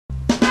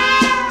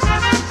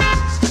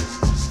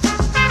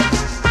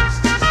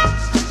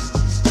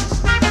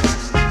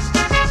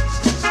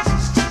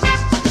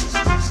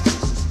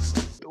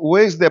O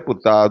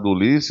ex-deputado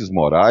Ulisses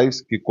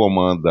Morais, que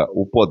comanda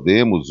o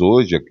Podemos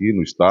hoje aqui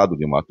no estado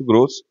de Mato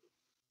Grosso,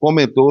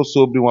 comentou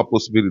sobre uma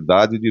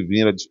possibilidade de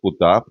vir a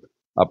disputar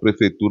a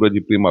Prefeitura de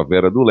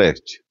Primavera do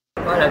Leste.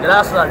 Olha,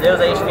 graças a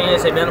Deus a gente vem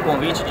recebendo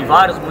convite de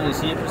vários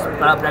municípios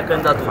para a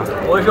pré-candidatura.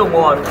 Hoje eu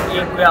moro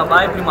em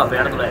Cuiabá e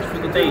Primavera do Leste.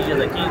 Fico 3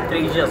 dias aqui,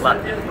 3 dias lá.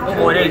 Eu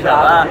morei já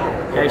lá,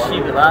 já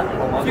estive lá.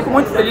 Fico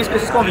muito feliz com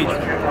esses convites.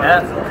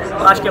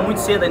 Acho que é muito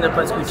cedo ainda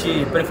para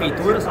discutir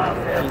prefeituras.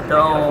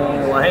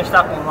 Então a gente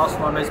está com o nosso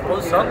nome à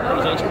disposição.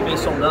 Tem gente que vem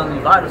sondando em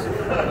vários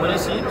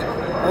municípios.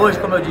 Hoje,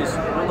 como eu disse,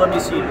 o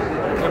domicílio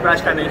é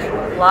praticamente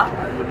lá.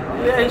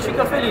 E a gente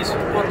fica feliz,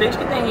 contente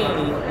que tem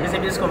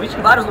recebido esse convite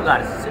em vários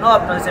lugares.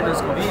 Sinop nós recebemos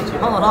esse convite,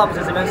 Rondonópolis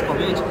recebemos esse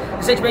convite,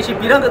 recentemente em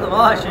Piranga do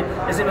Norte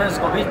recebemos esse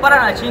convite,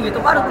 Paranatinga,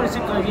 então vários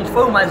municípios onde a gente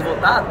foi o mais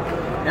votado,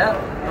 né?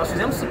 Nós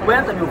fizemos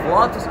 50 mil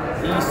votos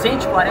em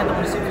 140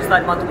 municípios do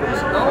estado de Mato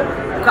Grosso.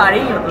 Então o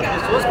carinho das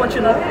pessoas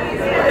continua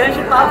e a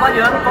gente está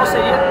avaliando qual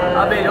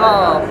seria a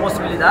melhor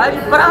possibilidade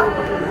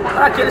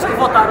para aqueles que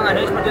votaram na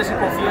gente, para aqueles que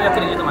confiam e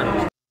acreditam na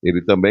gente.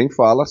 Ele também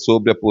fala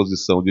sobre a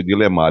posição de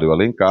Dilemario,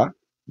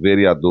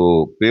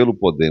 vereador pelo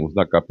Podemos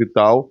na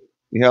capital,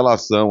 em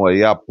relação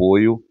aí a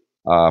apoio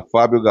a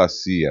Fábio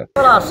Garcia. Em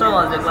relação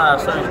às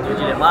declarações do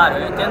Dilemario,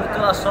 eu entendo que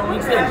elas são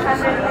infelizes.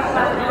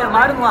 O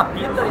Dilemario não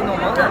apita e não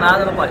manda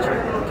nada no partido.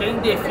 Quem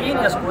define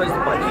as coisas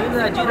do partido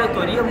é a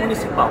diretoria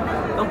municipal.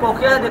 Então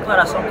qualquer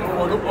declaração que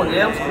for do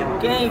Podemos,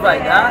 quem vai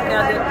dar é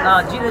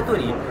a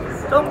diretoria.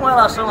 Então, com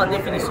relação a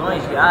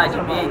definições de A, de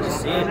B, de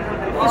C,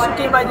 isso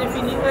quem vai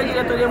definir é a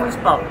diretoria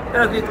municipal.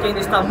 Eu acredito que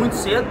ainda está muito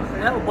cedo,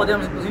 né? O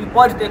Podemos, inclusive,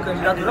 pode ter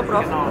candidatura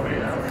própria.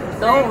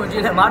 Então, o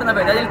Dilemario, na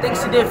verdade, ele tem que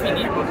se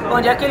definir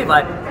onde é que ele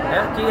vai.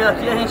 Que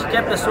aqui a gente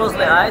quer pessoas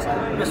leais,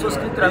 pessoas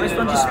que literalmente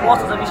estão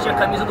dispostas a vestir a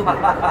camisa do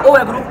grupo. Ou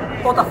é grupo,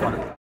 ou tá fora.